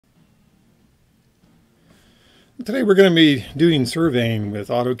Today we're going to be doing surveying with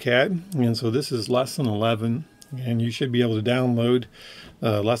AutoCAD, and so this is lesson 11, and you should be able to download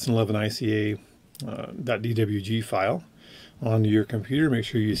lesson 11 ICA .dwg file onto your computer. Make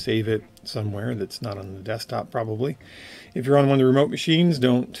sure you save it somewhere that's not on the desktop probably. If you're on one of the remote machines,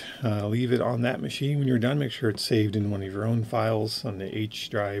 don't leave it on that machine when you're done. Make sure it's saved in one of your own files on the H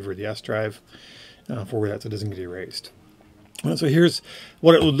drive or the S drive for that so it doesn't get erased. So here's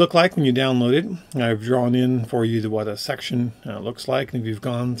what it would look like when you download it. I've drawn in for you what a section looks like. And if you've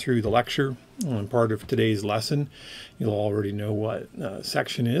gone through the lecture on part of today's lesson, you'll already know what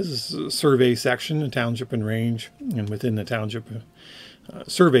section is. This is a survey section, a township and range, and within the township,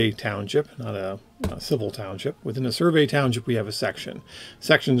 survey township, not a civil township. Within a survey township, we have a section.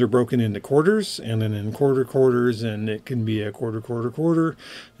 Sections are broken into quarters, and then in quarters, and it can be a quarter,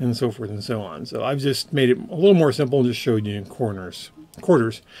 and so forth and so on. So I've just made it a little more simple and just showed you in quarters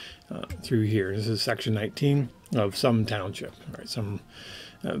through here. This is section 19 of some township, right? Some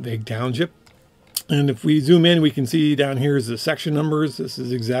big township. And if we zoom in, we can see down here is the section numbers. This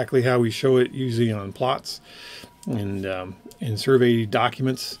is exactly how we show it usually on plots and in survey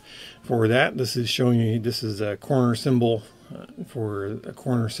documents for that. This is showing you, this is a corner symbol for a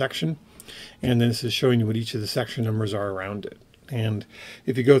corner section. And then this is showing you what each of the section numbers are around it. And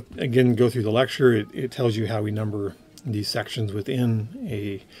if you go through the lecture, it tells you how we number these sections within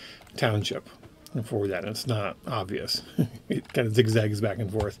a township. For that, it's not obvious. It kind of zigzags back and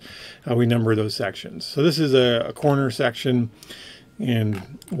forth how we number those sections. So this is a corner section,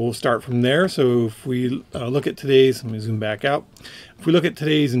 and we'll start from there. So if we look at today's, let me zoom back out. If we look at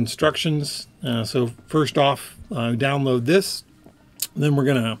today's instructions, so first off, download this. Then we're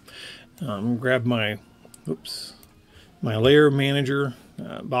gonna grab my layer manager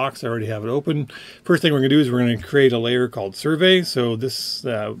box. I already have it open. First thing we're going to do is we're going to create a layer called survey. So this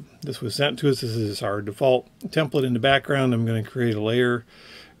was sent to us. This is our default template in the background. I'm going to create a layer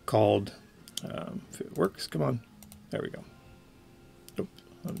called, if it works, come on. There we go. Oh,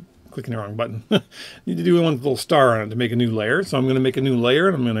 I'm clicking the wrong button. Need to do one little star on it to make a new layer. So I'm going to make a new layer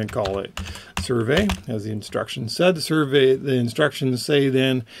and I'm going to call it survey, as the instructions said. The instructions say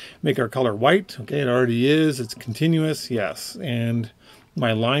then make our color white. Okay, it already is. It's continuous, yes. And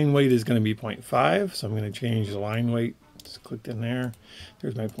my line weight is going to be 0.5, so I'm going to change the line weight. Just clicked in there.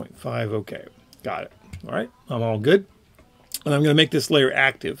 There's my 0.5. Okay, got it. All right, I'm all good. And I'm going to make this layer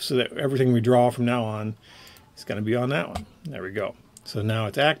active so that everything we draw from now on is going to be on that one. There we go. So now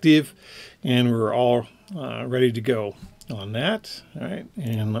it's active, and we're all ready to go on that. All right,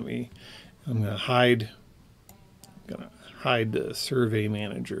 and I'm going to hide the survey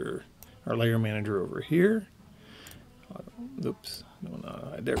manager, our layer manager over here. Oops.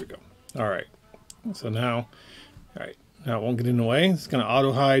 No, there we go. All right. So now, all right. Now it won't get in the way. It's going to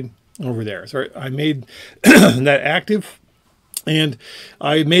auto hide over there. So I made that active, and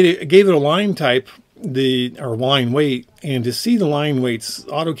I gave it a line type, or line weight. And to see the line weights,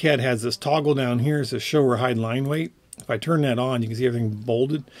 AutoCAD has this toggle down here. It says show or hide line weight. If I turn that on, you can see everything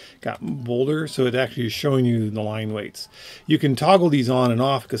got bolder, so it actually is showing you the line weights. You can toggle these on and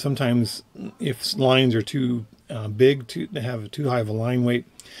off because sometimes if lines are too big to have too high of a line weight,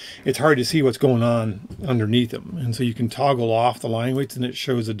 it's hard to see what's going on underneath them. And so you can toggle off the line weights and it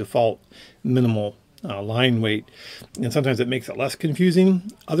shows a default minimal line weight. And sometimes it makes it less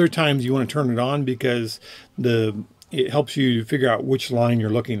confusing. Other times you want to turn it on because it helps you figure out which line you're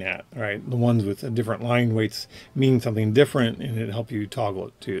looking at, right? The ones with different line weights mean something different, and it helps you toggle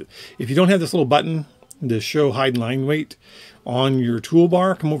it too. If you don't have this little button, the show hide line weight on your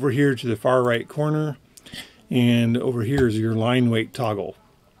toolbar, come over here to the far right corner, and over here is your line weight toggle,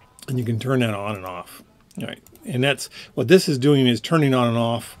 and you can turn that on and off. All right, and that's what this is doing, is turning on and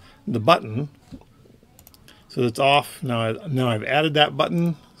off the button. So it's off now. I've added that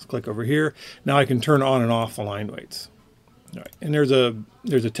button. Let's click over here. Now I can turn on and off the line weights. All right, and there's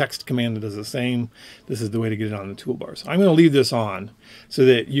a text command that does the same. This is the way to get it on the toolbar. So I'm going to leave this on so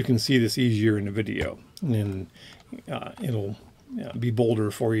that you can see this easier in the video, and it'll be bolder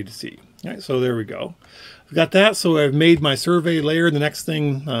for you to see. All right, so there we go. I've got that. So I've made my survey layer. The next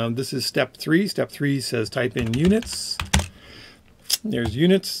thing, this is step 3. Step 3 says type in units. There's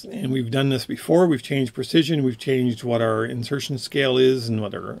units, and we've done this before. We've changed precision. We've changed what our insertion scale is and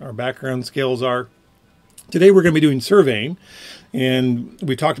what our background scales are. Today we're going to be doing surveying, and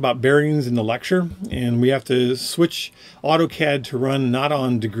we talked about bearings in the lecture, and we have to switch AutoCAD to run not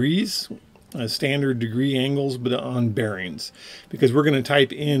on degrees standard degree angles, but on bearings, because we're going to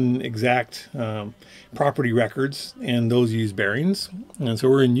type in exact property records, and those use bearings. And so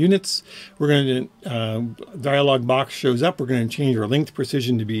we're in units. We're going to, dialog box shows up. We're going to change our length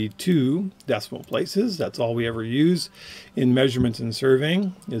precision to be 2 decimal places. That's all we ever use in measurements and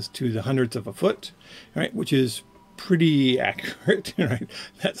surveying, is to the hundredths of a foot, right? Which is pretty accurate, right?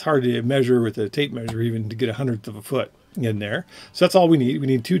 That's hard to measure with a tape measure, even to get a hundredth of a foot in there. So that's all we need. We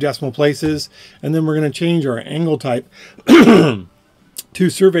need 2 decimal places, and then we're going to change our angle type to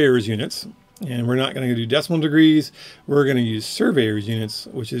surveyor's units. And we're not going to do decimal degrees. We're going to use surveyor's units,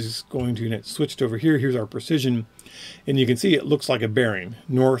 which is going to get switched over here. Here's our precision. And you can see it looks like a bearing.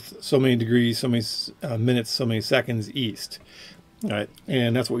 North, so many degrees, so many minutes, so many seconds east. All right,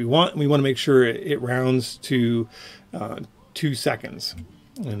 and that's what we want. We want to make sure it rounds to 2 seconds.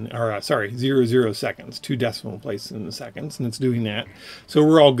 Or sorry, 0 seconds, 2 decimal places in the seconds, and it's doing that. So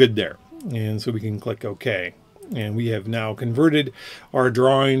we're all good there. And so we can click OK. And we have now converted our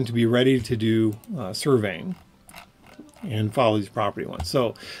drawing to be ready to do surveying and follow these property ones.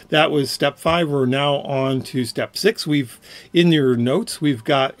 So that was step 5. We're now on to step 6. In your notes, we've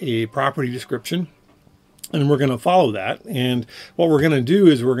got a property description, and we're going to follow that. And what we're going to do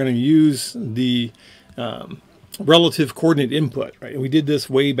is we're going to use the relative coordinate input, right? We did this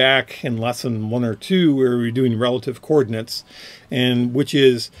way back in lesson 1 or 2, where we were doing relative coordinates, and which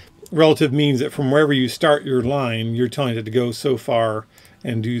is relative means that from wherever you start your line, you're telling it to go so far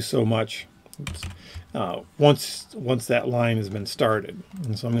and do so much once that line has been started.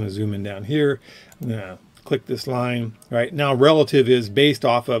 And so I'm going to zoom in down here. I'm going to click this line. Right now, relative is based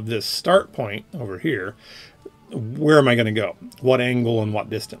off of this start point over here. Where am I going to go? What angle and what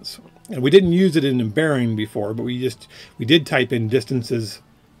distance? And we didn't use it in a bearing before, but we did type in distances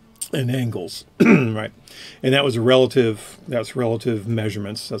and angles, right? And that was that's relative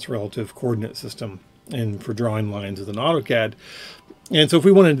measurements, that's relative coordinate system, and for drawing lines with an AutoCAD. And so if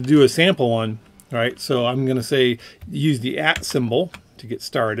we wanted to do a sample one, right? So I'm going to say use the @ symbol to get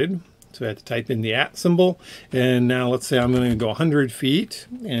started. So I have to type in the @ symbol, and now let's say I'm going to go 100 feet,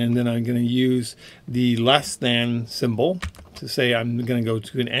 and then I'm going to use the less than symbol to say I'm going to go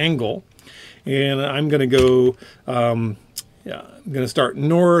to an angle, and I'm going to go, I'm going to start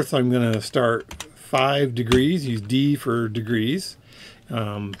north. I'm going to start 5 degrees, use D for degrees,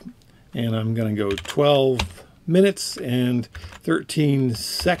 and I'm going to go 12 minutes and 13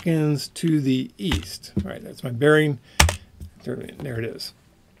 seconds to the east. All right, that's my bearing. There it is.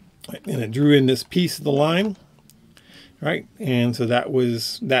 And it drew in this piece of the line, right? And so that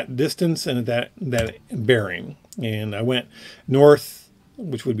was that distance and that bearing. And I went north,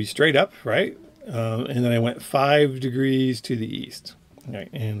 which would be straight up, right? And then I went 5 degrees to the east, right?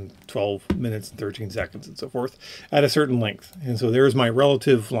 And 12 minutes and 13 seconds and so forth at a certain length. And so there's my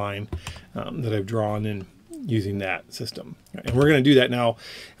relative line that I've drawn in using that system. And we're going to do that now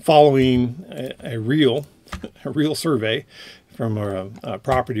following a real survey from a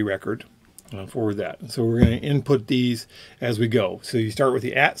property record for that. And so we're going to input these as we go. So you start with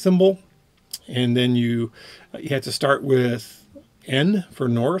the @ symbol, and then you have to start with N for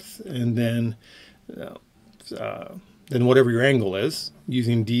north, and then whatever your angle is,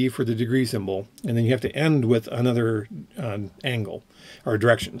 using D for the degree symbol, and then you have to end with another angle, or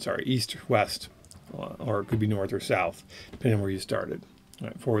direction, sorry, east, west, or it could be north or south, depending on where you started. All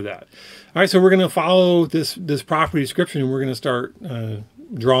right, for that. All right, so we're going to follow this property description, and we're going to start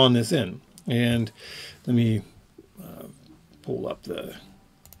drawing this in. And let me pull up the...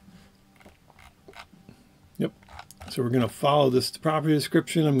 Yep. So we're going to follow this property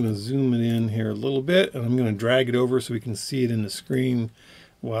description. I'm going to zoom it in here a little bit, and I'm going to drag it over so we can see it in the screen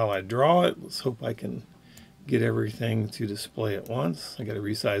while I draw it. Let's hope I can get everything to display at once. I got to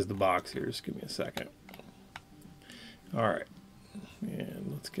resize the box here. Just give me a second. All right. And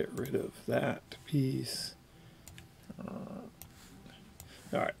let's get rid of that piece.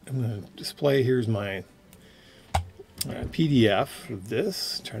 All right, I'm going to display, here's my PDF of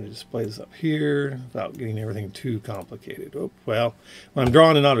this. Trying to display this up here without getting everything too complicated. Oh, well, when I'm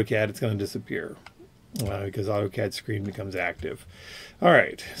drawing in AutoCAD, it's going to disappear because AutoCAD screen becomes active. All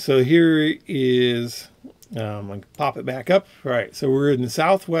right, so here is, I'm going to pop it back up. All right, so we're in the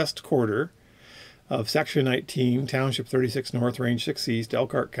southwest quarter of Section 19, Township 36 North, Range 6 East,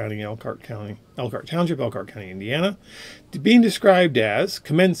 Elkhart County, Elkhart Township, Elkhart County, Indiana. Being described as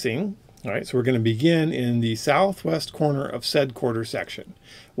commencing, all right, so we're going to begin in the southwest corner of said quarter section.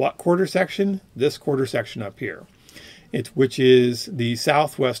 What quarter section? This quarter section up here, which is the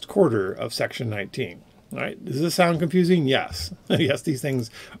southwest quarter of Section 19. All right, does this sound confusing? Yes. Yes, these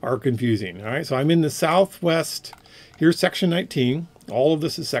things are confusing. All right, so I'm in the southwest. Here's Section 19. All of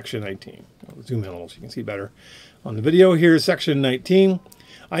this is Section 19. zoom in a little so you can see better on the video. Here's section 19.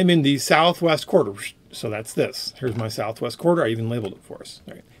 I'm in the southwest quarter. So that's this. Here's my southwest quarter. I even labeled it for us.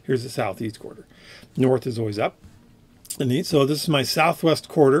 All right. Here's the southeast quarter. North is always up. And so this is my southwest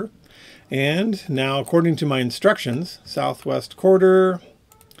quarter. And now, according to my instructions, southwest quarter,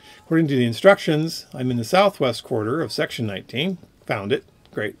 according to the instructions, I'm in the southwest quarter of section 19. Found it.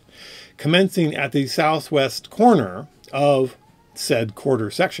 Great. Commencing at the southwest corner of said quarter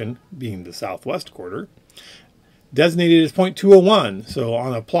section, being the southwest quarter, designated as 0.201. So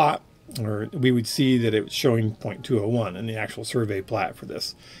on a plot, or we would see that it was showing 0.201 in the actual survey plat for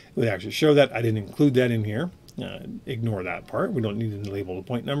this. It would actually show that. I didn't include that in here. Ignore that part. We don't need to label the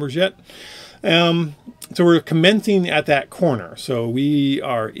point numbers yet. So we're commencing at that corner. So we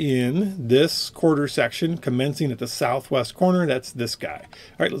are in this quarter section, commencing at the southwest corner. That's this guy.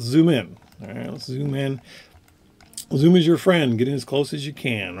 All right, let's zoom in. All right, let's zoom in. Zoom is your friend. Get in as close as you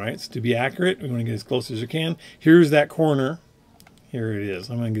can, right? So to be accurate, we want to get as close as you can. Here's that corner. Here it is.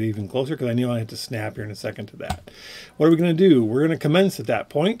 I'm going to get even closer because I know I have to snap here in a second to that. What are we going to do? We're going to commence at that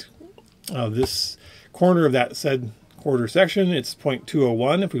point of this corner of that said quarter section. It's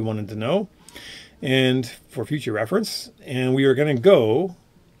 0.201 if we wanted to know, and for future reference. And we are going to go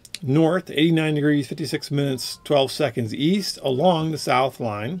north 89 degrees 56 minutes 12 seconds east along the south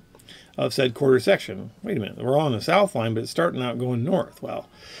line of said quarter section. Wait a minute, we're on the south line, but it's starting out going north. Well,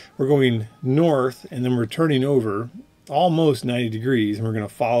 we're going north and then we're turning over almost 90 degrees, and we're going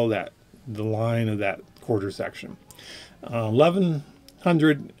to follow the line of that quarter section.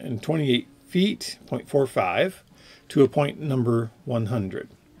 1128 feet, 0.45, to a point number 100.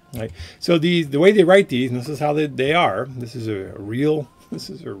 Right. So the way they write these, and this is how they are. This is a real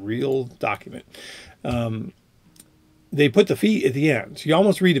document. They put the feet at the end, so you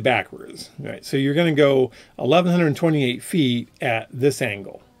almost read it backwards. Right. So you're going to go 1128 feet at this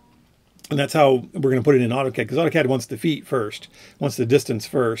angle. And that's how we're going to put it in AutoCAD, because AutoCAD wants the feet first, wants the distance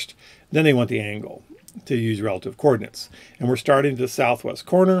first, then they want the angle to use relative coordinates. And we're starting at the southwest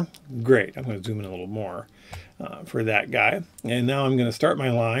corner. Great. I'm going to zoom in a little more for that guy. And now I'm going to start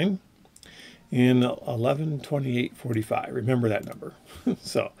my line in 1128.45. Remember that number.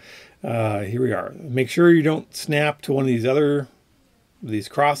 So here we are. Make sure you don't snap to one of these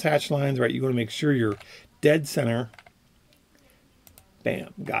crosshatch lines, right? You want to make sure you're dead center.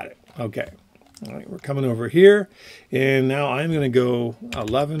 Bam, got it. Okay. All right, we're coming over here, and now I'm going to go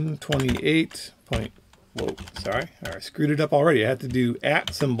 1128. Whoa, sorry. All right, I screwed it up already. I had to do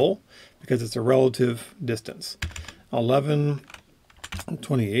at symbol because it's a relative distance.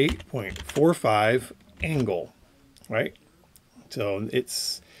 1128.45 angle, right? So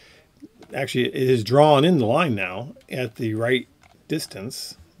it's actually, it is drawn in the line now at the right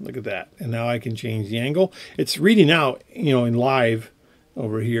distance. Look at that. And now I can change the angle. It's reading out, in live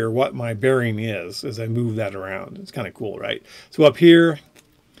over here what my bearing is as I move that around. It's kind of cool, right? So up here,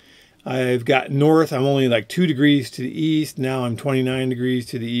 I've got north. I'm only like 2 degrees to the east. Now I'm 29 degrees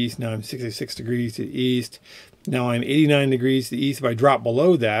to the east. Now I'm 66 degrees to the east. Now I'm 89 degrees to the east. If I drop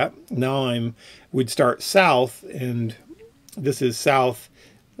below that, now would start south, and this is south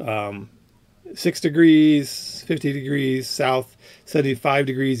 6 degrees, 50 degrees, south 75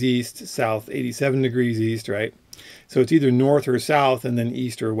 degrees east, south 87 degrees east, right? So it's either north or south, and then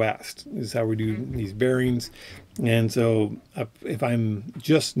east or west. This is how we do these bearings. And so if I'm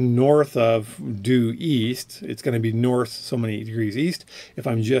just north of due east, it's going to be north so many degrees east. If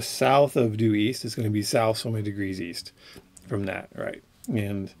I'm just south of due east, it's going to be south so many degrees east from that, right?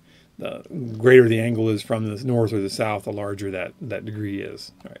 And the greater the angle is from the north or the south, the larger that degree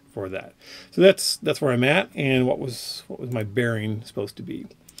is, right, for that. So that's where I'm at. And what was my bearing supposed to be?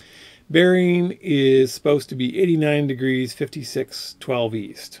 Bearing is supposed to be 89 degrees, 56, 12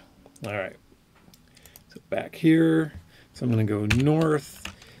 east. All right. So back here, so I'm going to go north,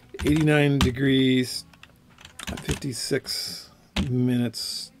 89 degrees, 56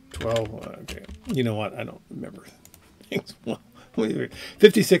 minutes, 12. Okay. You know what? I don't remember things.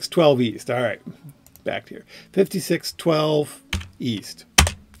 56, 12 east. All right. Back here. 56, 12 east.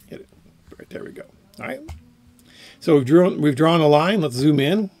 Get it. Right there we go. All right. So we've drawn a line. Let's zoom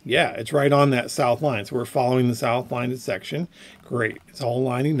in. Yeah, it's right on that south line. So we're following the south line section. Great. It's all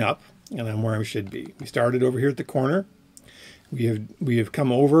lining up, and I'm where I should be. We started over here at the corner. We have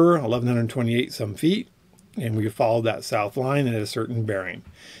come over 1128 some feet, and we have followed that south line at a certain bearing.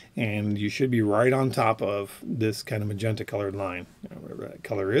 And you should be right on top of this kind of magenta colored line, whatever that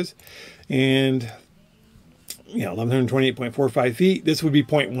color is. And yeah, 1128.45 feet. This would be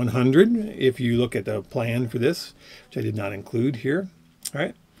 0.100 if you look at the plan for this, which I did not include here. All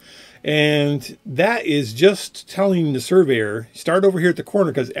right. And that is just telling the surveyor, start over here at the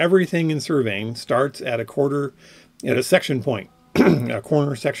corner, because everything in surveying starts at a section point, a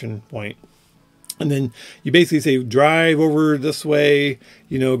corner section point. And then you basically say, drive over this way,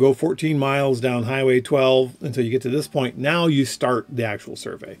 you know, go 14 miles down Highway 12 until you get to this point. Now you start the actual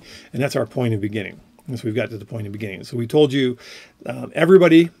survey. And that's our point of beginning. And so we've got to the point of beginning. So we told you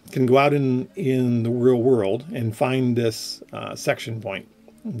everybody can go out in the real world and find this section point,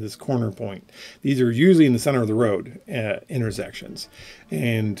 this corner point. These are usually in the center of the road intersections.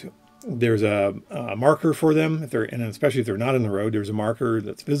 And there's a marker for them, and especially if they're not in the road, there's a marker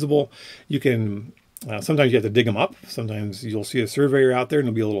that's visible. You can, sometimes you have to dig them up. Sometimes you'll see a surveyor out there and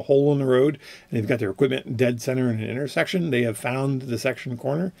there'll be a little hole in the road and they've got their equipment dead center in an intersection. They have found the section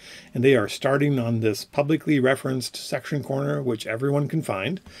corner and they are starting on this publicly referenced section corner, which everyone can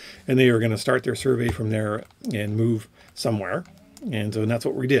find. And they are going to start their survey from there and move somewhere. And so that's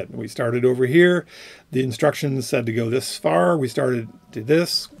what we did. We started over here. The instructions said to go this far. We started to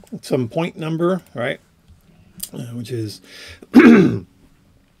this, some point number, right? Which is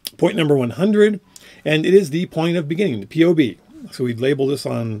point number 100. And it is the point of beginning, the POB. So we've labeled this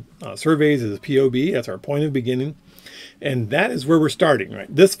on surveys as POB. That's our point of beginning. And that is where we're starting,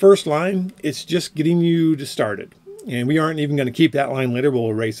 right? This first line, it's just getting you to started. And we aren't even going to keep that line later. We'll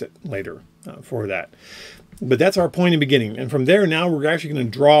erase it later for that. But that's our point of beginning. And from there, now we're actually going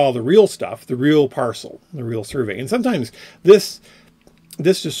to draw the real stuff, the real parcel, the real survey. And sometimes this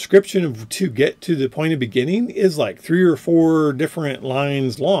description of to get to the point of beginning is like 3 or 4 different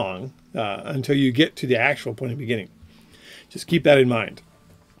lines long until you get to the actual point of beginning. Just keep that in mind.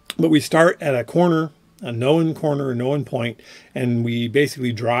 But we start at a corner, a known corner, a known point, and we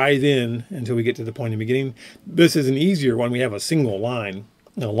basically drive in until we get to the point of beginning. This is an easier one. We have a single line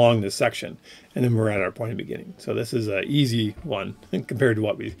along this section, and then we're at our point of beginning. So this is an easy one compared to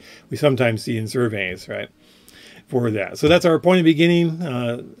what we sometimes see in surveys, right, for that. So that's our point of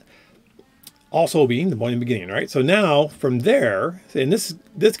beginning, also being the point of beginning, right? So now from there, and this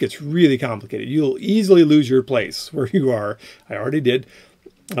gets really complicated. You'll easily lose your place where you are. I already did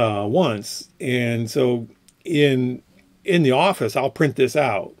once. And so in the office, I'll print this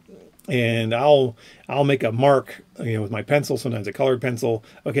out. And I'll make a mark, you know, with my pencil, sometimes a colored pencil.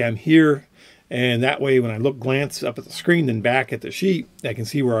 Okay, I'm here. And that way, when I glance up at the screen, then back at the sheet, I can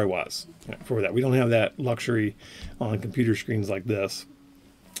see where I was for that. We don't have that luxury on computer screens like this.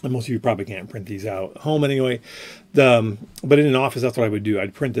 And most of you probably can't print these out at home anyway. But in an office, that's what I would do.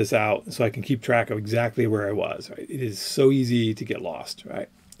 I'd print this out so I can keep track of exactly where I was. Right? It is so easy to get lost, right?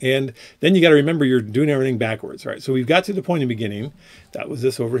 And then you got to remember you're doing everything backwards, right? So we've got to the point of beginning. That was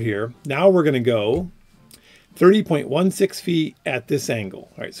this over here. Now we're going to go 30.16 feet at this angle.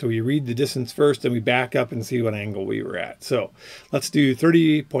 All right, so we read the distance first, then we back up and see what angle we were at. So let's do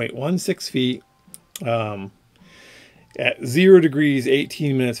 30.16 feet at 0 degrees,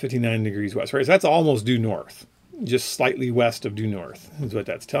 18 minutes, 59 degrees west, right? So that's almost due north, just slightly west of due north is what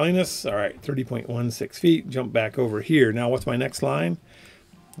that's telling us. All right, 30.16 feet, jump back over here. Now what's my next line?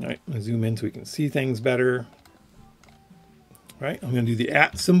 All right, I'm going to zoom in so we can see things better. All right, I'm going to do the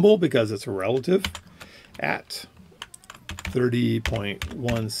at symbol because it's a relative. At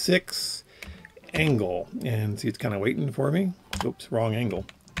 30.16 angle. And see, it's kind of waiting for me. Oops, wrong angle.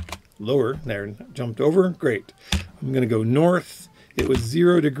 Lower, there, jumped over. Great. I'm going to go north. It was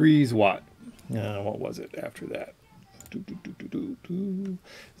 0 degrees what? What was it after that?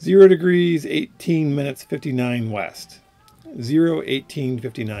 0 degrees, 18 minutes, 59 west. 0, 18,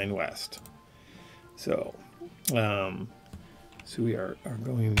 59 west. So, so we are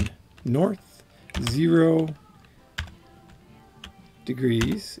going north, 0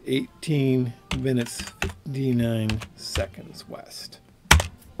 degrees, 18 minutes, 59 seconds west.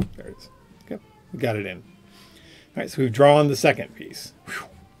 There it is. Okay, we got it in. All right, so we've drawn the second piece. Whew.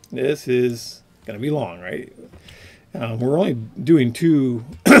 This is going to be long, right? We're only doing two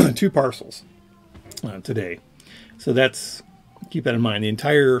parcels today. So that's, keep that in mind. The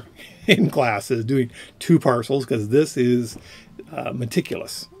entire in class is doing 2 parcels because this is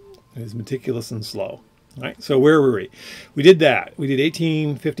meticulous. It is meticulous and slow. All right, so where were we? We did that. We did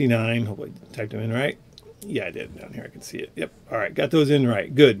 1859. Hopefully I typed them in right. Yeah, I did. Down here I can see it. Yep. All right, got those in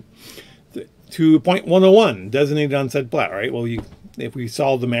right. Good. To point 101, designated on said plat. All right, well, if we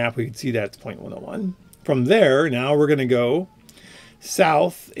solve the map, we can see that's point 101. From there, now we're going to go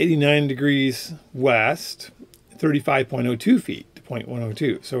south, 89 degrees west, 35.02 feet to point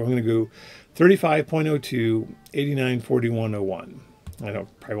 102. So we're going to go 35.02, 89, 41.01. I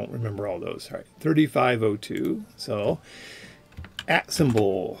probably won't remember all those. All right, 35.02. So at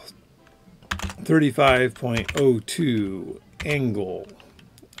symbol, 35.02 angle,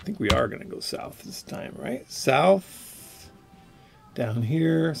 I think we are going to go south this time, right? South, down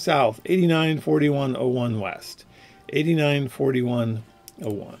here, south, 894101 west,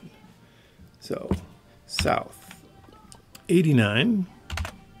 894101. So south,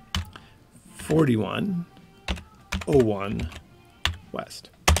 894101 west.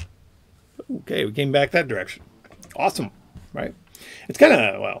 Okay, we came back that direction. Awesome, right? It's kind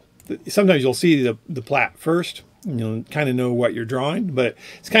of, well, sometimes you'll see the plat first. You'll kind of know what you're drawing, but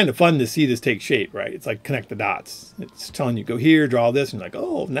it's kind of fun to see this take shape, right? It's like connect the dots. It's telling you, go here, draw this, and you're like,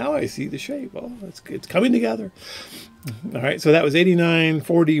 oh, now I see the shape. Oh, it's coming together. All right, so that was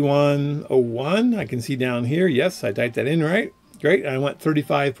 894101. I can see down here. Yes, I typed that in right. Great, I went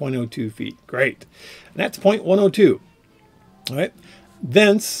 35.02 feet. Great, and that's 0.102. All right,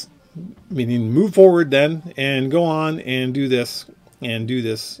 thence, meaning move forward then, and go on and do this, and do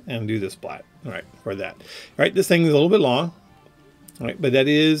this, and do this plat. All right, for that. All right, this thing is a little bit long, all right, but that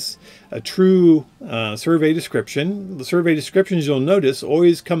is a true survey description. The survey descriptions, you'll notice,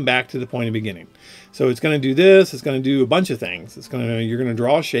 always come back to the point of beginning. So it's going to do this. It's going to do a bunch of things. You're going to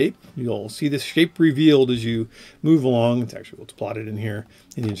draw a shape. You'll see this shape revealed as you move along. It's actually what's plotted in here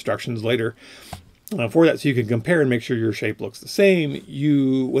in the instructions later for that, so you can compare and make sure your shape looks the same.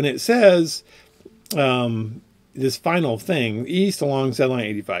 When it says this final thing, east along said line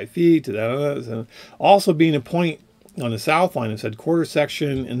 85 feet, also being a point on the south line, it said quarter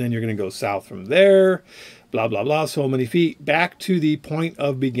section, and then you're going to go south from there, blah, blah, blah, so many feet back to the point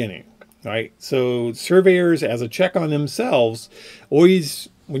of beginning, right? So surveyors, as a check on themselves, always,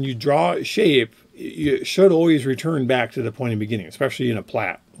 when you draw a shape, you should always return back to the point of beginning, especially in a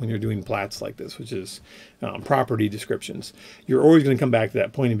plat, when you're doing plats like this, which is property descriptions. You're always going to come back to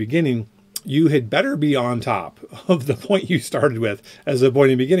that point of beginning. You had better be on top of the point you started with as a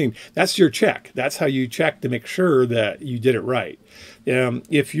point of beginning. That's your check. That's how you check to make sure that you did it right.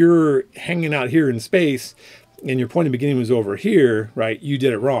 If you're hanging out here in space and your point of beginning was over here, right, you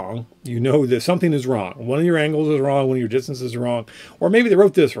did it wrong. You know that something is wrong. One of your angles is wrong, one of your distances is wrong, or maybe they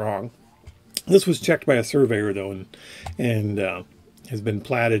wrote this wrong. This was checked by a surveyor, though, and has been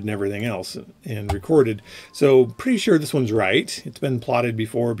platted and everything else and recorded. So pretty sure this one's right. It's been plotted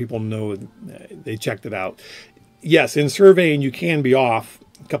before. People know they checked it out. Yes, in surveying, you can be off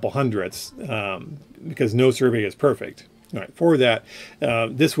a couple hundredths because no survey is perfect. All right, for that,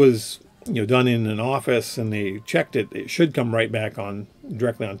 this was done in an office and they checked it. It should come right back on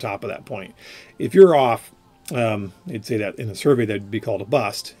directly on top of that point. If you're off, they'd say that in a survey that'd be called a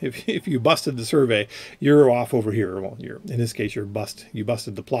bust. If you busted the survey, you're off over here. Well, in this case, you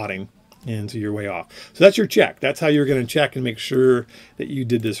busted the plotting, and so you're way off. So that's your check. That's how you're going to check and make sure that you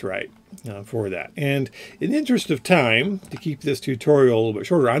did this right for that. And in the interest of time, to keep this tutorial a little bit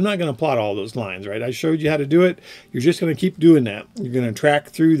shorter, I'm not going to plot all those lines, right? I showed you how to do it. You're just going to keep doing that. You're going to track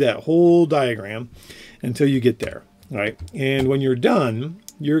through that whole diagram until you get there, right? And when you're done,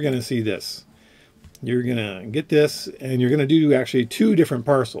 you're going to see this. You're going to get this, and you're going to do actually two different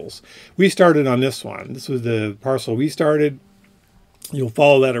parcels. We started on this one. This was the parcel we started. You'll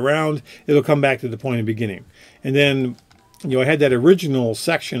follow that around. It'll come back to the point of beginning. And then, I had that original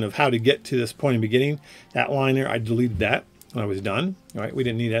section of how to get to this point of beginning. That line there, I deleted that when I was done. All right, we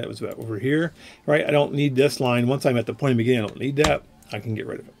didn't need that. It was over here. All right, I don't need this line. Once I'm at the point of beginning, I don't need that. I can get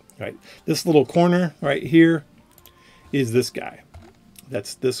rid of it. All right, this little corner right here is this guy.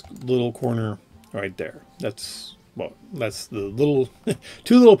 That's this little corner right there. That's the little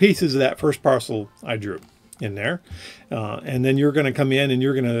two little pieces of that first parcel I drew in there. And then you're going to come in and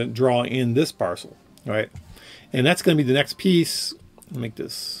you're going to draw in this parcel, right? And that's going to be the next piece. I'll make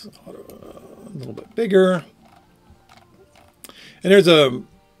this a little bit bigger. And there's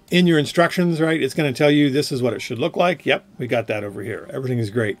in your instructions, right, it's going to tell you this is what it should look like. Yep, we got that over here. Everything is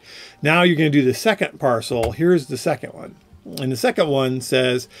great. Now you're going to do the second parcel. Here's the second one. And the second one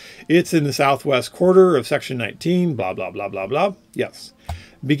says it's in the southwest quarter of section 19, blah, blah, blah, blah, blah. Yes.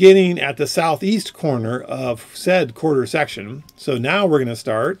 Beginning at the southeast corner of said quarter section. So now we're going to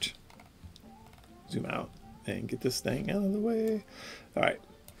start, zoom out and get this thing out of the way. All right.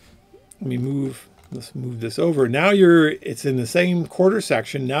 Let's move this over. Now it's in the same quarter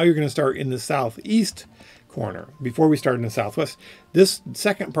section. Now you're going to start in the southeast corner. Before we start in the southwest, this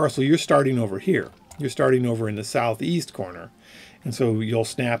second parcel, you're starting over here. You're starting over in the southeast corner. And so you'll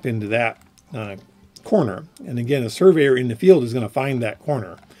snap into that corner. And again, a surveyor in the field is going to find that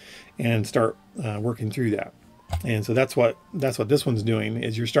corner and start working through that. And so that's what this one's doing,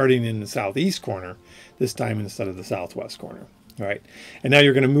 is you're starting in the southeast corner this time instead of the southwest corner. All right. And now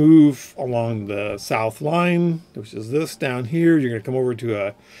you're going to move along the south line, which is this down here. You're going to come over to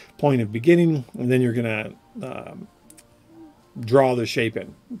a point of beginning, and then you're going to draw the shape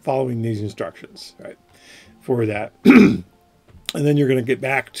in, following these instructions, right, for that. And then you're going to get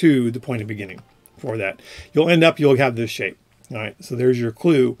back to the point of beginning for that. You'll have this shape. All right, so there's your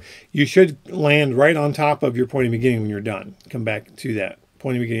clue. You should land right on top of your point of beginning when you're done. Come back to that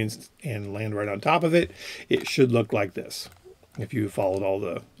point of beginning and land right on top of it. It should look like this if you followed all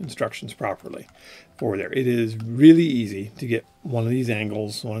the instructions properly for there. It is really easy to get one of these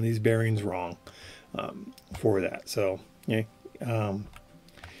angles, one of these bearings wrong for that. So, yeah,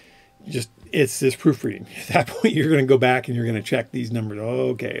 it's this proofreading. At that point, you're going to go back and you're going to check these numbers.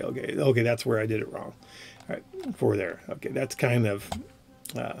 Okay, that's where I did it wrong. All right, for there. Okay, that's kind of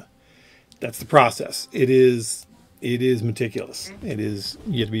that's the process. It is meticulous. You have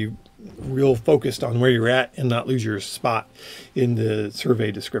to be real focused on where you're at and not lose your spot in the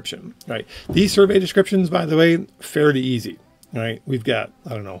survey description. Right. These survey descriptions, by the way, fairly easy. Right. We've got,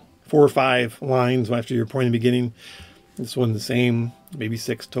 I don't know, 4 or 5 lines after your point of beginning. This one the same, maybe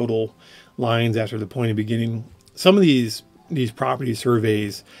 6 total lines after the point of beginning. Some of these property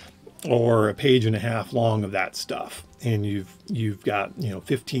surveys are a page and a half long of that stuff, and you've got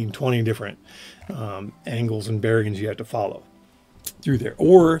 15, 20 different angles and bearings you have to follow through there.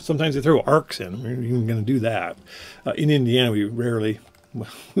 Or sometimes they throw arcs in. We're even going to do that. In Indiana, we rarely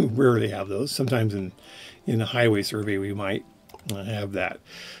have those. Sometimes in a highway survey we might have that.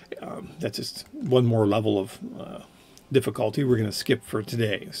 That's just one more level of difficulty we're going to skip for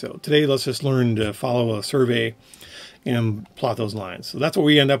today. So today, let's just learn to follow a survey and plot those lines. So that's what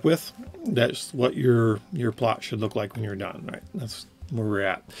we end up with. That's what your plot should look like when you're done, right? That's where we're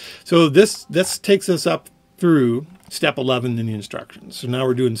at. So this takes us up through step 11 in the instructions. So now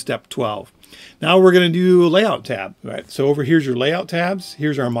we're doing step 12. Now we're going to do a layout tab, right? So over here's your layout tabs.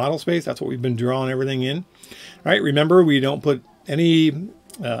 Here's our model space. That's what we've been drawing everything in, right? Remember, we don't put any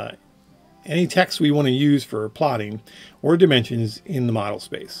text we want to use for plotting or dimensions in the model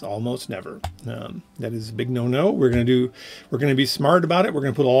space. Almost never. That is a big no-no. We're going to be smart about it. We're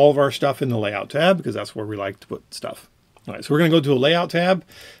going to put all of our stuff in the layout tab because that's where we like to put stuff. All right, so we're going to go to a layout tab.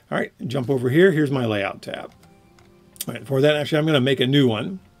 All right, jump over here. Here's my layout tab. All right, for that, actually, I'm going to make a new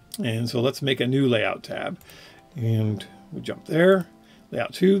one. And so let's make a new layout tab. And we jump there.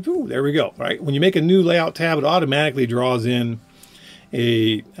 Layout 2. Ooh, there we go. All right, when you make a new layout tab, it automatically draws in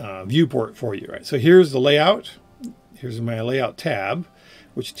a viewport for you, right? So here's the layout. Here's my layout tab,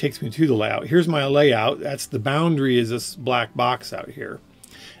 which takes me to the layout. Here's my layout. That's the boundary, is this black box out here.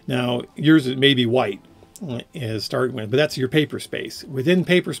 Now yours may be white as starting with, but that's your paper space. Within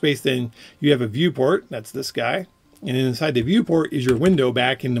paper space, then you have a viewport. That's this guy. And inside the viewport is your window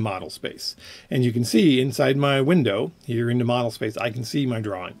back into model space. And you can see inside my window here into model space, I can see my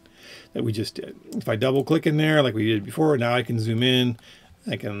drawing that we just did. If I double click in there like we did before, now I can zoom in.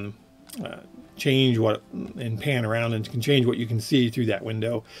 I can change what and pan around and can change what you can see through that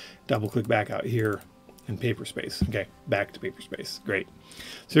window. Double click back out here in paper space. Okay, back to paper space. Great.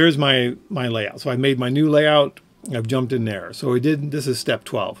 So here's my layout. So I made my new layout. I've jumped in there. So this is step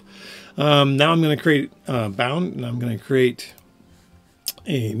 12. Now I'm going to create bound, and I'm going to create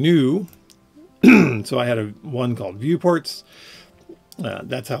a new. So I had one called viewports.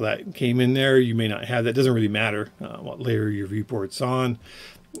 That's how that came in there. You may not have that. It doesn't really matter what layer your viewport's on.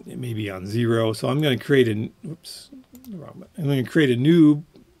 It may be on 0. So I'm going to create I'm going to create a new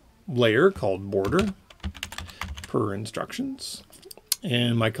layer called border per instructions.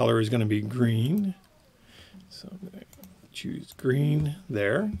 And my color is going to be green. So I'm going to choose green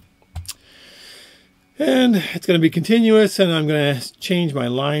there. And it's going to be continuous, and I'm going to change my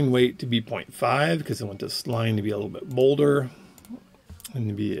line weight to be 0.5 because I want this line to be a little bit bolder and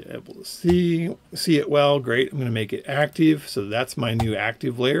to be able to see it well. Great. I'm going to make it active. So that's my new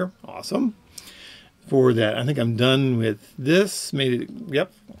active layer. Awesome. For that, I think I'm done with this. Made it,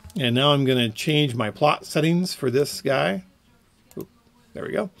 yep. And now I'm going to change my plot settings for this guy. Oop, there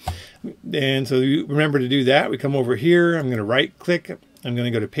we go. And so you remember to do that. We come over here. I'm going to right click. I'm going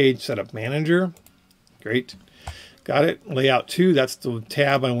to go to Page Setup Manager. Great. Got it. Layout 2, that's the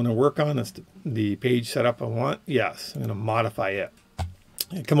tab I want to work on. That's the page setup I want. Yes, I'm going to modify it.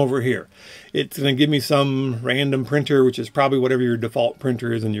 And come over here. It's going to give me some random printer, which is probably whatever your default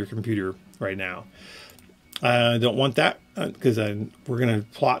printer is on your computer right now. I don't want that because we're going to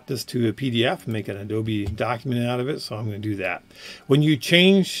plot this to a PDF and make an Adobe document out of it. So I'm going to do that. When you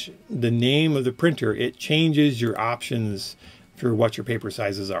change the name of the printer, it changes your options for what your paper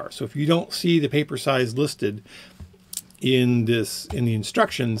sizes are. So if you don't see the paper size listed in the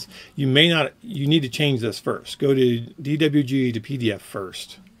instructions, you need to change this first. Go to DWG to PDF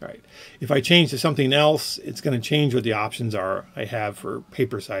first. Right. If I change to something else, it's going to change what the options are I have for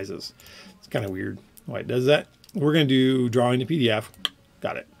paper sizes. It's kind of weird why it does that. we're going to do drawing to PDF.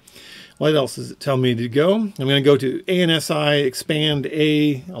 Got it. What else does it tell me to go? I'm going to go to ANSI expand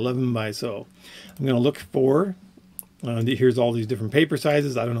A11 by so. I'm going to look for, here's all these different paper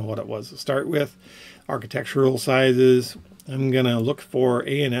sizes. I don't know what it was to start with. Architectural sizes. I'm going to look for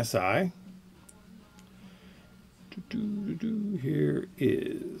ANSI. Here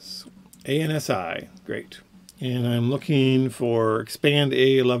is ANSI. Great. And I'm looking for expand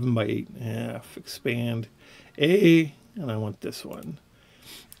A11 by 8.5. Expand A, and I want this one.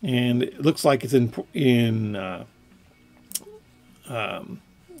 And it looks like it's I was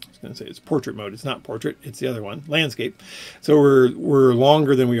going to say it's portrait mode. It's not portrait. It's the other one, landscape. So we're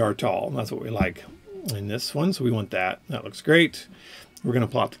longer than we are tall. And that's what we like in this one. So we want that. That looks great. We're going to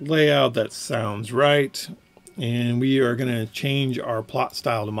plot the layout. That sounds right. And we are going to change our plot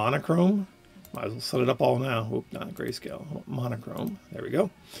style to monochrome. Might as well set it up all now. Oop, not grayscale. Monochrome. There we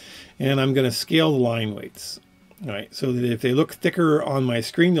go. And I'm going to scale the line weights. All right, so that if they look thicker on my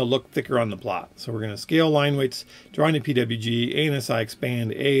screen, they'll look thicker on the plot. So we're going to scale line weights, drawing to PWG, ANSI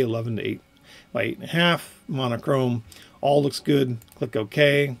expand A11 to 8 by 8.5, monochrome. All looks good. Click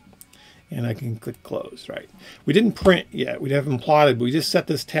OK, and I can click close. Right. We didn't print yet. We haven't plotted, but we just set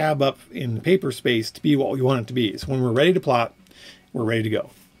this tab up in paper space to be what we want it to be. So when we're ready to plot, we're ready to go.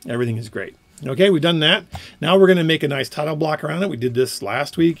 Everything is great. Okay, we've done that. Now we're going to make a nice title block around it. We did this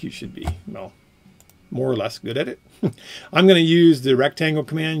last week. You should be, well, more or less good at it. I'm going to use the rectangle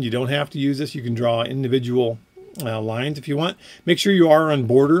command. You don't have to use this. You can draw individual lines if you want. Make sure you are on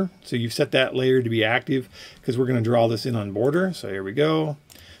border. So you've set that layer to be active because we're going to draw this in on border. So here we go.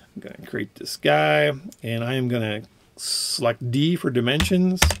 I'm going to create this guy and I am going to select D for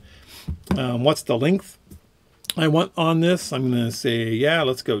dimensions. What's the length I want on this? I'm going to say, yeah,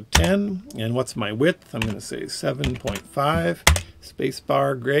 let's go 10. And what's my width? I'm going to say 7.5. Space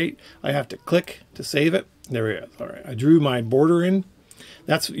bar, great. I have to click to save it. There it is. All right, I drew my border in.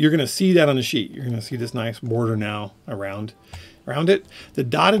 You're going to see that on the sheet. You're going to see this nice border now around it. The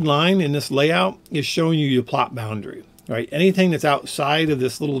dotted line in this layout is showing you your plot boundary. Right? Anything that's outside of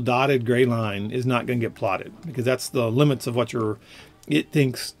this little dotted gray line is not going to get plotted because that's the limits of what it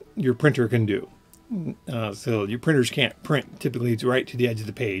thinks your printer can do. So your printers can't print typically right to the edge of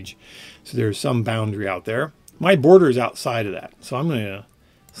the page. So there's some boundary out there. My border is outside of that. So I'm going to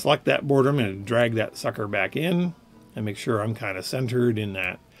select that border. I'm going to drag that sucker back in and make sure I'm kind of centered in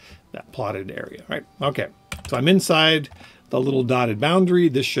that plotted area. Right? Okay. So I'm inside the little dotted boundary.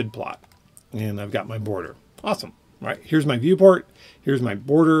 This should plot. And I've got my border. Awesome. Right. Here's my viewport. Here's my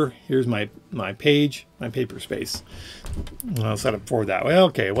border. Here's my page, my paper space. I'll set it forward that way.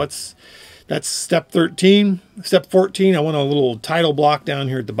 Okay. That's step 13. Step 14, I want a little title block down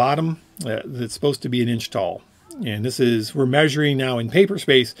here at the bottom that's supposed to be 1 inch tall. And this is, we're measuring now in paper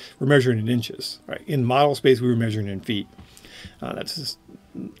space, we're measuring in inches. Right? In model space, we were measuring in feet. That's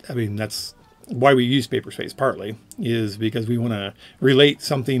why we use paper space partly, is because we want to relate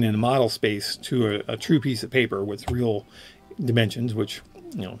something in model space to a true piece of paper with real dimensions, which,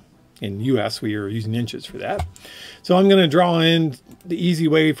 you know, in US, we are using inches for that. So I'm going to draw in the easy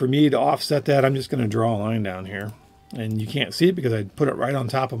way for me to offset that. I'm just going to draw a line down here. And you can't see it because I put it right on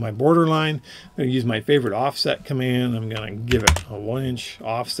top of my border line. I'm going to use my favorite offset command. I'm going to give it a 1 inch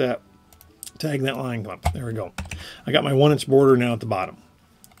offset. Tag that line. Come up. There we go. I got my 1 inch border now at the bottom.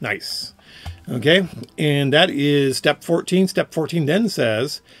 Nice. Okay. And that is step 14. Step 14 then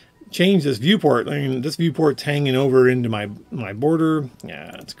says, change this viewport. I mean, this viewport's hanging over into my border.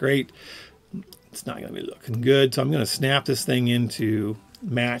 Yeah, that's great. It's not going to be looking good. So I'm going to snap this thing into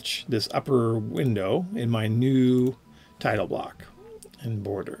match this upper window in my new title block and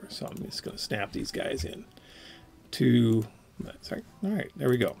border. So I'm just going to snap these guys in to, sorry. All right, there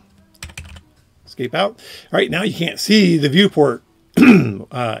we go. Escape out. All right, now you can't see the viewport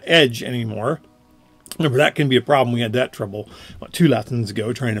edge anymore. Remember, that can be a problem. We had that trouble 2 lessons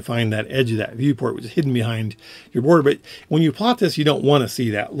ago trying to find that edge of that viewport, which is hidden behind your border. But when you plot this, you don't want to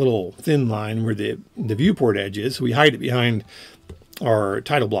see that little thin line where the viewport edge is. So we hide it behind our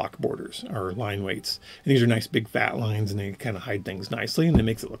title block borders, our line weights. And these are nice big fat lines, and they kind of hide things nicely, and it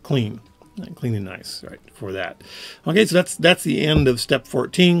makes it look clean. Clean and nice, right, for that. Okay, so that's the end of step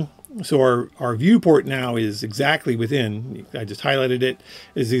 14. So our viewport now is exactly within, I just highlighted it,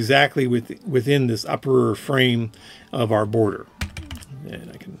 is exactly within this upper frame of our border. And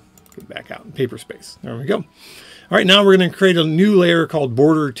I can get back out in paper space. There we go. All right, now we're going to create a new layer called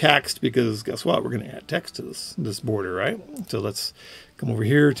border text, because guess what? We're going to add text to this border, right? So let's come over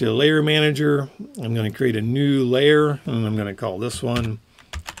here to Layer Manager. I'm going to create a new layer, and I'm going to call this one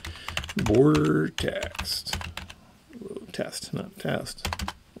Border Text. Whoa, test, not test.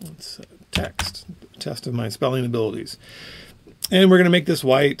 It's text. test of my spelling abilities. And we're going to make this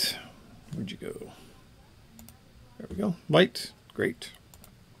white. Where'd you go? There we go. White. Great.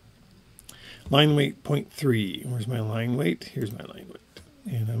 Line weight 0.3. Where's my line weight? Here's my line weight.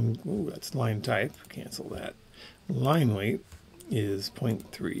 And that's line type. Cancel that. Line weight is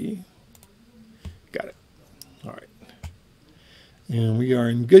 0.3. Got it. All right. And we are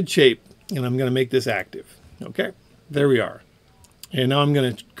in good shape. And I'm going to make this active. Okay. There we are. And now I'm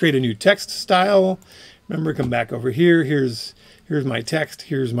going to create a new text style. Remember, come back over here. Here's my text.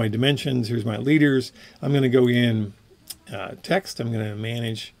 Here's my dimensions. Here's my leaders. I'm going to go in text. I'm going to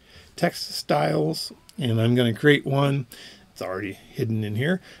manage text styles, and I'm going to create one. It's already hidden in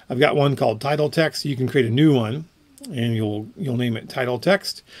here. I've got one called title text. You can create a new one, and you'll name it title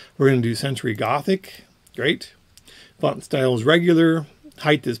text. We're going to do Century Gothic. Great. Font style is regular.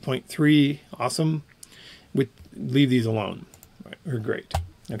 Height is 0.3. Awesome. Leave these alone. Right, we're great.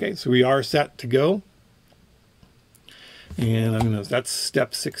 Okay, so we are set to go. And that's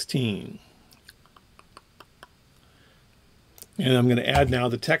step 16. And I'm going to add now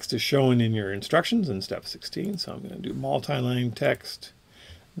the text is shown in your instructions in step 16. So I'm going to do multi-line text.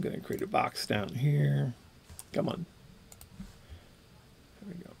 I'm going to create a box down here. Come on.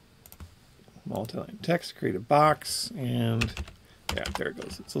 There we go. Multi-line text, create a box, and yeah, there it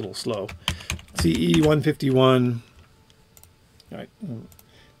goes. It's a little slow. CE151. All right,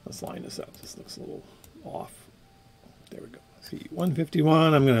 let's line this up. This looks a little off. There we go.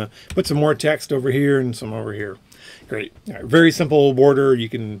 CE151. I'm going to put some more text over here and some over here. Great. All right, very simple border. You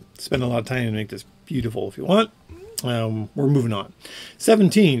can spend a lot of time to make this beautiful if you want. We're moving on.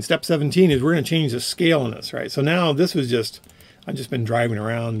 17. Step 17 is we're going to change the scale in this, right? So now this was just, I've just been driving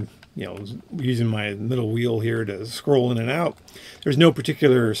around, using my middle wheel here to scroll in and out. There's no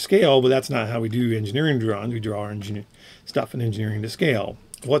particular scale, but that's not how we do engineering drawings. We draw our stuff in engineering to scale.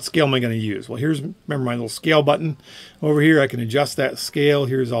 What scale am I going to use? Well, remember my little scale button over here. I can adjust that scale.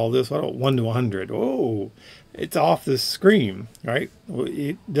 Here's all this. 1 to 100. Oh, it's off the screen, right?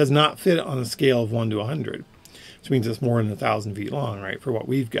 It does not fit on a scale of 1 to 100, which means it's more than 1,000 feet long, right? For what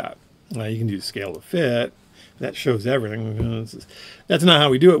we've got. You can do scale to fit. That shows everything. That's not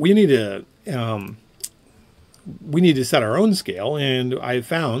how we do it. We need to set our own scale, and I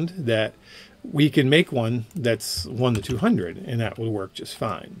found that we can make one that's 1 to 200, and that will work just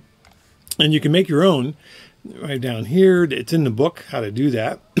fine. And you can make your own right down here. It's in the book how to do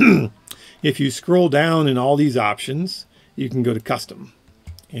that. If you scroll down in all these options, you can go to custom.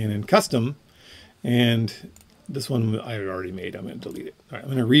 And in custom, and this one I already made, I'm going to delete it. All right, I'm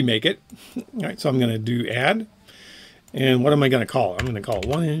going to remake it. All right, so I'm going to do add. And what am I going to call it? I'm going to call it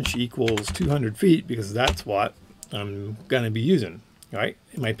 1 inch equals 200 feet because that's what I'm going to be using. All right,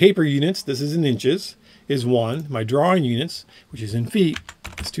 my paper units, this is in inches, is 1. My drawing units, which is in feet,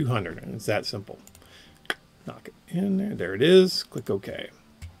 is 200. And it's that simple. Knock it in there. There it is. Click OK.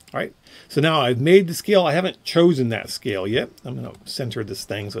 All right, so now I've made the scale. I haven't chosen that scale yet. I'm going to center this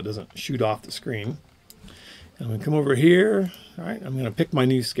thing so it doesn't shoot off the screen. I'm going to come over here. All right, I'm going to pick my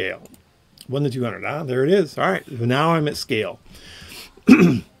new scale. 1 to 200. Ah, there it is. All right, now I'm at scale.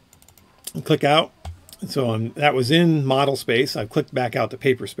 Click out. So that was in model space. I've clicked back out to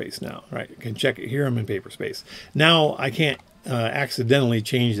paper space now. Right, you can check it here. I'm in paper space. Now I can't accidentally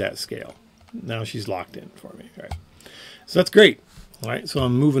change that scale. Now she's locked in for me. All right, so that's great. All right, so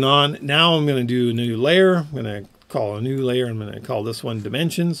I'm moving on. Now I'm going to do a new layer. I'm going to call a new layer. I'm going to call this one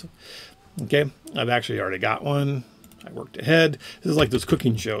dimensions. Okay, I've actually already got one. I worked ahead. This is like those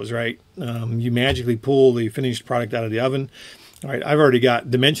cooking shows, right? You magically pull the finished product out of the oven. All right, I've already got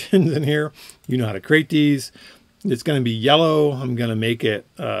dimensions in here. You know how to create these. It's going to be yellow. I'm going to make it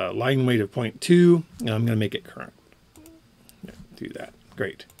line weight of 0.2, and I'm going to make it current. Yeah, do that.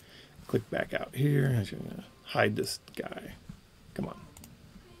 Great. Click back out here. I'm going to hide this guy. Come on.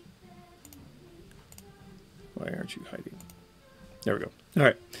 Why aren't you hiding? There we go. All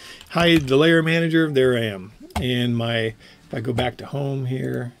right. Hide the layer manager. There I am. And if I go back to home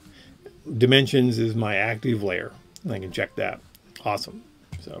here, dimensions is my active layer. I can check that. Awesome.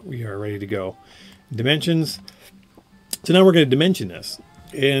 So we are ready to go. Dimensions. So now we're going to dimension this.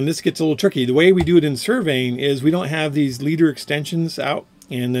 And this gets a little tricky. The way we do it in surveying is we don't have these leader extensions out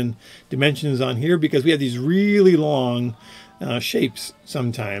and then dimensions on here because we have these really long shapes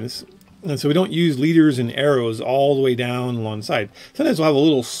sometimes. And so we don't use leaders and arrows all the way down along the side. Sometimes we'll have a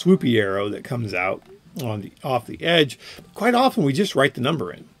little swoopy arrow that comes out off the edge. Quite often we just write the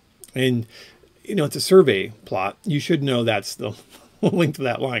number in. And it's a survey plot. You should know that's the length of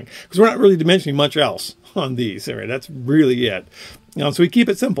that line because we're not really dimensioning much else on these. Right? That's really it. So we keep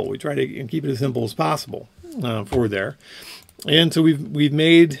it simple. We try to keep it as simple as possible for there. And so we've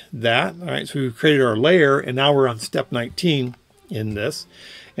made that. All right, so we've created our layer, and now we're on step 19 in this.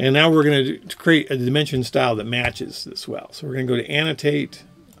 And now we're going to create a dimension style that matches this well. So we're going to go to annotate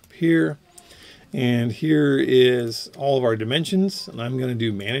up here, and here is all of our dimensions. And I'm going to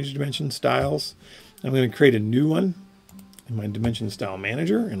do manage dimension styles. I'm going to create a new one in my dimension style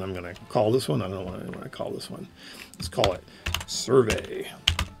manager, and I'm going to call this one. I don't know what I want to call this one. Let's call it survey.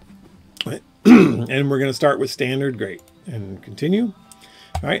 Right. And we're going to start with standard. Great. And continue.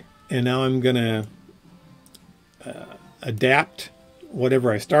 All right. And now I'm going to adapt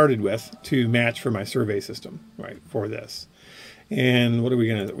whatever I started with to match for my survey system, right, for this. And what are we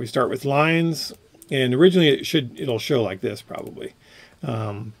going to do? We start with lines, and originally it'll show like this probably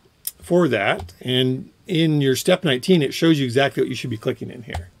for that. And in your step 19, it shows you exactly what you should be clicking in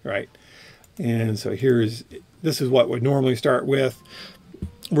here, right? And so this is what would normally start with.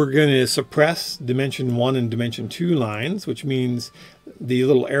 We're going to suppress dimension 1 and dimension 2 lines, which means the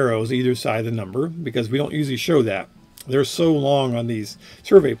little arrows either side of the number, because we don't usually show that. They're so long on these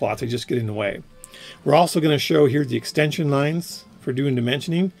survey plots, they just get in the way. We're also going to show here the extension lines for doing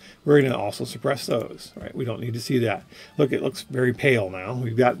dimensioning. We're going to also suppress those. Right? We don't need to see that. Look, it looks very pale now.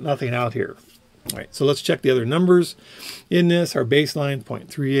 We've got nothing out here. All right, so let's check the other numbers in this. Our baseline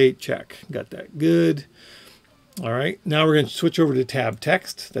 0.38, check. Got that good. All right, now we're going to switch over to tab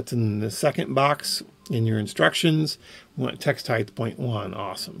text. That's in the second box in your instructions. We want text height 0.1.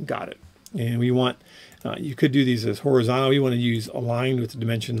 Awesome, got it. And we want, you could do these as horizontal. We want to use aligned with the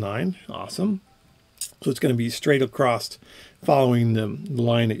dimension line. Awesome. So it's going to be straight across following the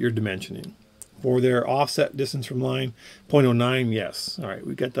line that you're dimensioning. For their offset distance from line, 0.09, yes. All right,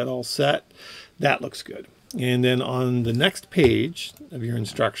 we got that all set. That looks good. And then on the next page of your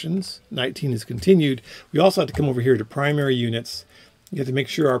instructions, 19 is continued. We also have to come over here to primary units. You have to make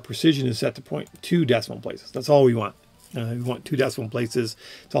sure our precision is set to 0.2 decimal places. That's all we want. We want 2 decimal places.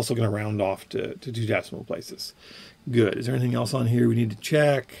 It's also going to round off to 2 decimal places. Good. Is there anything else on here we need to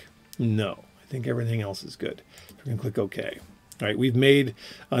check? No. I think everything else is good. We're going to click OK. All right. We've made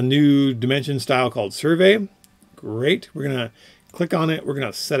a new dimension style called survey. Great. We're going to click on it. We're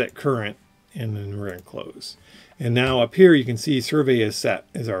going to set it current, and then we're going to close. And now up here you can see survey is set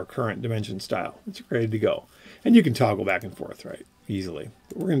as our current dimension style. It's ready to go. And you can toggle back and forth, right, easily.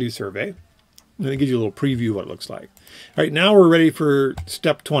 But we're going to do survey. And it gives you a little preview of what it looks like. All right, now we're ready for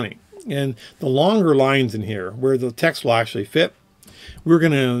step 20. And the longer lines in here, where the text will actually fit, we're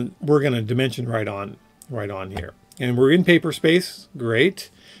gonna dimension right on here. And we're in paper space,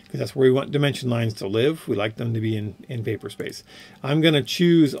 great, because that's where we want dimension lines to live. We like them to be in paper space. I'm gonna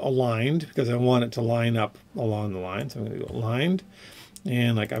choose aligned because I want it to line up along the line. So I'm gonna go aligned,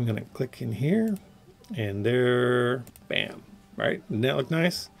 and like I'm gonna click in here, and there, bam, right? Doesn't that look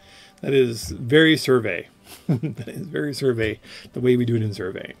nice? That is very survey. That is very survey, the way we do it in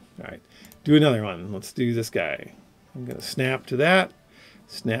survey. All right, do another one. Let's do this guy. I'm going to snap to that,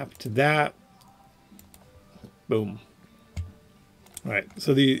 boom. All right,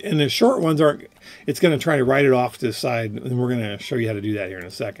 so the short ones aren't, it's going to try to write it off to the side, and we're going to show you how to do that here in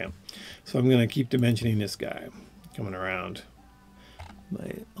a second. So I'm going to keep dimensioning this guy, coming around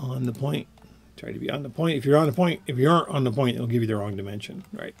on the point. Try to be on the point. If you're on the point, if you aren't on the point, it'll give you the wrong dimension,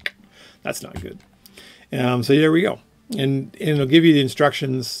 right? That's not good. So there we go, and it'll give you the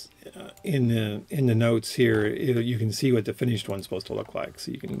instructions in the notes here. You can see what the finished one's supposed to look like,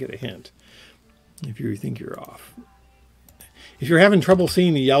 so you can get a hint if you think you're off. If you're having trouble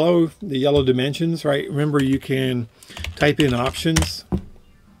seeing the yellow dimensions, right? Remember, you can type in options,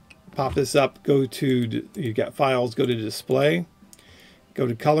 pop this up, go to, you got files, go to display, go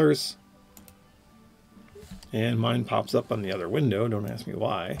to colors, and mine pops up on the other window. Don't ask me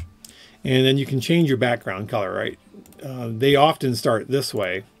why. And then you can change your background color, right? They often start this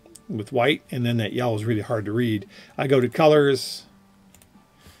way with white, and then that yellow is really hard to read. I go to colors,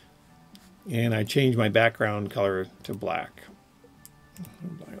 and I change my background color to black.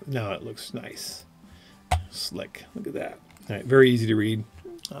 Now it looks nice. Slick. Look at that. All right, very easy to read.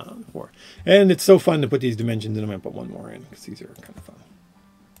 And it's so fun to put these dimensions in. I'm going to put one more in because these are kind of fun.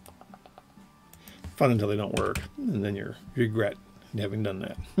 Fun until they don't work, and then you regret having done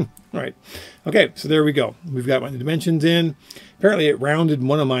that. All right. Okay, so there we go. We've got my dimensions in. Apparently it rounded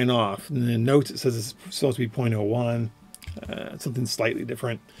one of mine off. And in notes it says it's supposed to be 0.01. Something slightly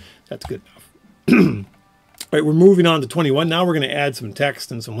different. That's good enough. All right, we're moving on to 21. Now we're going to add some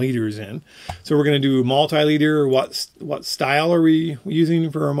text and some leaders in. So we're going to do multi-leader. What style are we using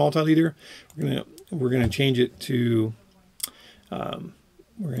for our multi-leader? We're going to change it to, we're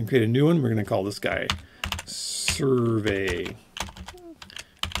going to create a new one. We're going to call this guy survey.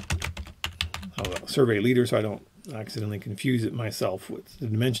 Survey leader, so I don't accidentally confuse it myself with the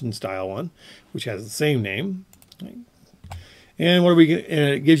dimension style one, which has the same name. And what do we get? And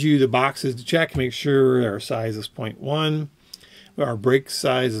it gives you the boxes to check, make sure our size is 0.1. Our break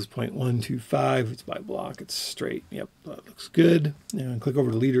size is 0.125. It's by block. It's straight. Yep, that looks good. And click over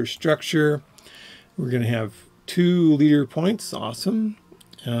to leader structure. We're going to have 2 leader points. Awesome.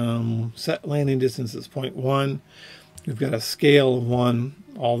 Set landing distance is 0.1. We've got a scale of 1.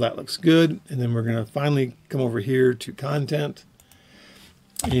 All that looks good. And then we're going to finally come over here to content.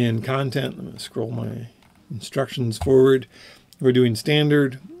 In content, I'm going to scroll my instructions forward. We're doing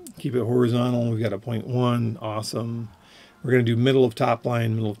standard. Keep it horizontal. We've got a 0.1. Awesome. We're going to do middle of top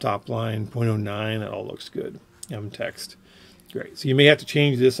line, 0.09. That all looks good. Text. Great. So you may have to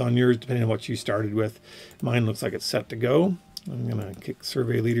change this on yours depending on what you started with. Mine looks like it's set to go. I'm going to kick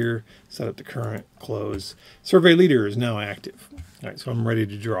survey leader, set it to current, close. Survey leader is now active. All right, so I'm ready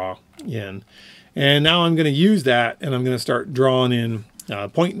to draw in. And now I'm going to use that, and I'm going to start drawing in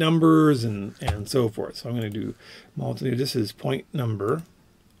point numbers and so forth. So I'm going to do multi. This is point number.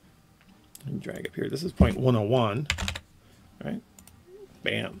 Let me drag up here. This is 0.101. Right?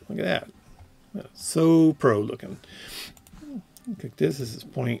 Bam. Look at that. That's so pro looking. Click this. This is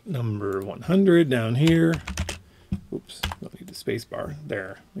point number 100 down here. Oops. Don't need the space bar.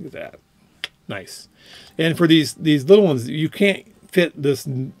 There. Look at that. Nice. And for these little ones, you can't fit this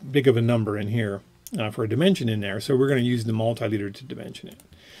big of a number in here for a dimension in there. So we're going to use the multi-leader to dimension it.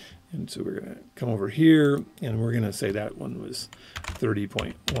 And so we're going to come over here, and we're going to say that one was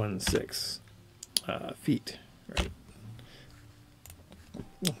 30.16 feet. Right.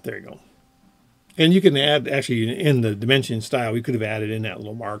 There you go. And you can add, actually, in the dimension style, we could have added in that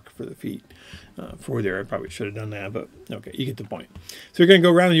little mark for the feet for there. I probably should have done that, but okay, you get the point. So you're going to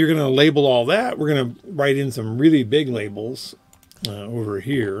go around and you're going to label all that. We're going to write in some really big labels over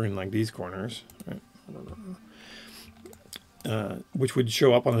here in like these corners, right? Which would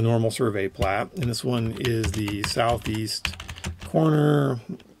show up on a normal survey plat. And this one is the southeast corner,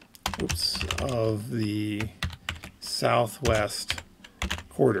 of the southwest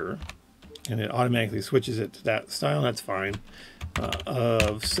quarter, and it automatically switches it to that style. That's fine.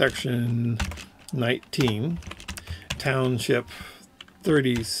 Of section 19, township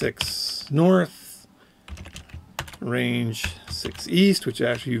 36 north, range 6 east, which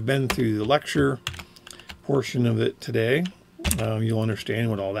actually you've been through the lecture portion of it today. You'll understand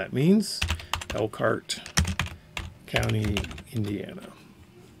what all that means. Elkhart County, Indiana.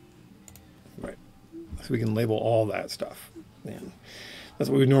 Right. So we can label all that stuff. And that's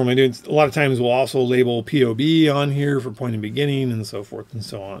what we normally do. A lot of times we'll also label POB on here for point of beginning and so forth and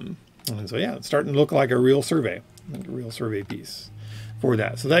so on. And so yeah, it's starting to look like a real survey, like a real survey piece for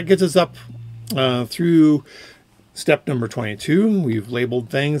that. So that gets us up through step number 22. We've labeled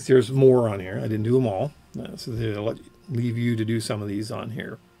things. There's more on here. I didn't do them all. So they'll leave you to do some of these on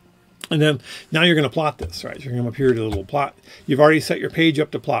here. And then now you're going to plot this, right? So you're going to come up here to the little plot. You've already set your page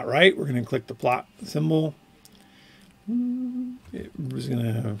up to plot, right? We're going to click the plot symbol. It was going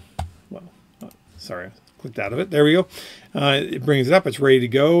to, well, sorry, clicked out of it. There we go. It brings it up. It's ready to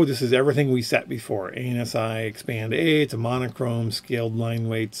go. This is everything we set before. ANSI, expand A. It's a monochrome, scaled line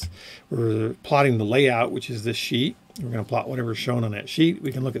weights. We're plotting the layout, which is this sheet. We're going to plot whatever's shown on that sheet.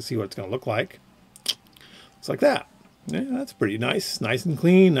 We can look and see what it's going to look like. Looks like that. Yeah, that's pretty nice. Nice and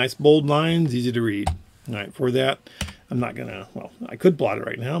clean. Nice bold lines. Easy to read. All right, for that, I'm not going to, well, I could plot it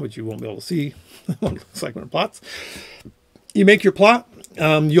right now, but you won't be able to see what it looks like when it plots. You make your plot.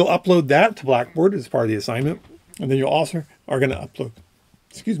 You'll upload that to Blackboard as part of the assignment. And then you also are going to upload,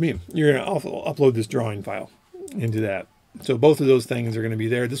 excuse me, you're going to also upload this drawing file into that. So both of those things are going to be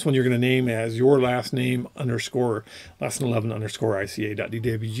there. This one you're going to name as your last name underscore lesson 11 underscore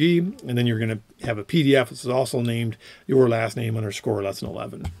ICA.dwg. And then you're going to have a PDF. This is also named your last name underscore lesson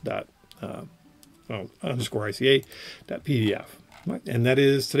 11 underscore ICA.pdf. Right? And that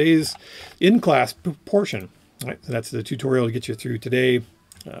is today's in-class portion. Right? So that's the tutorial to get you through today.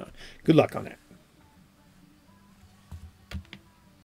 Good luck on that.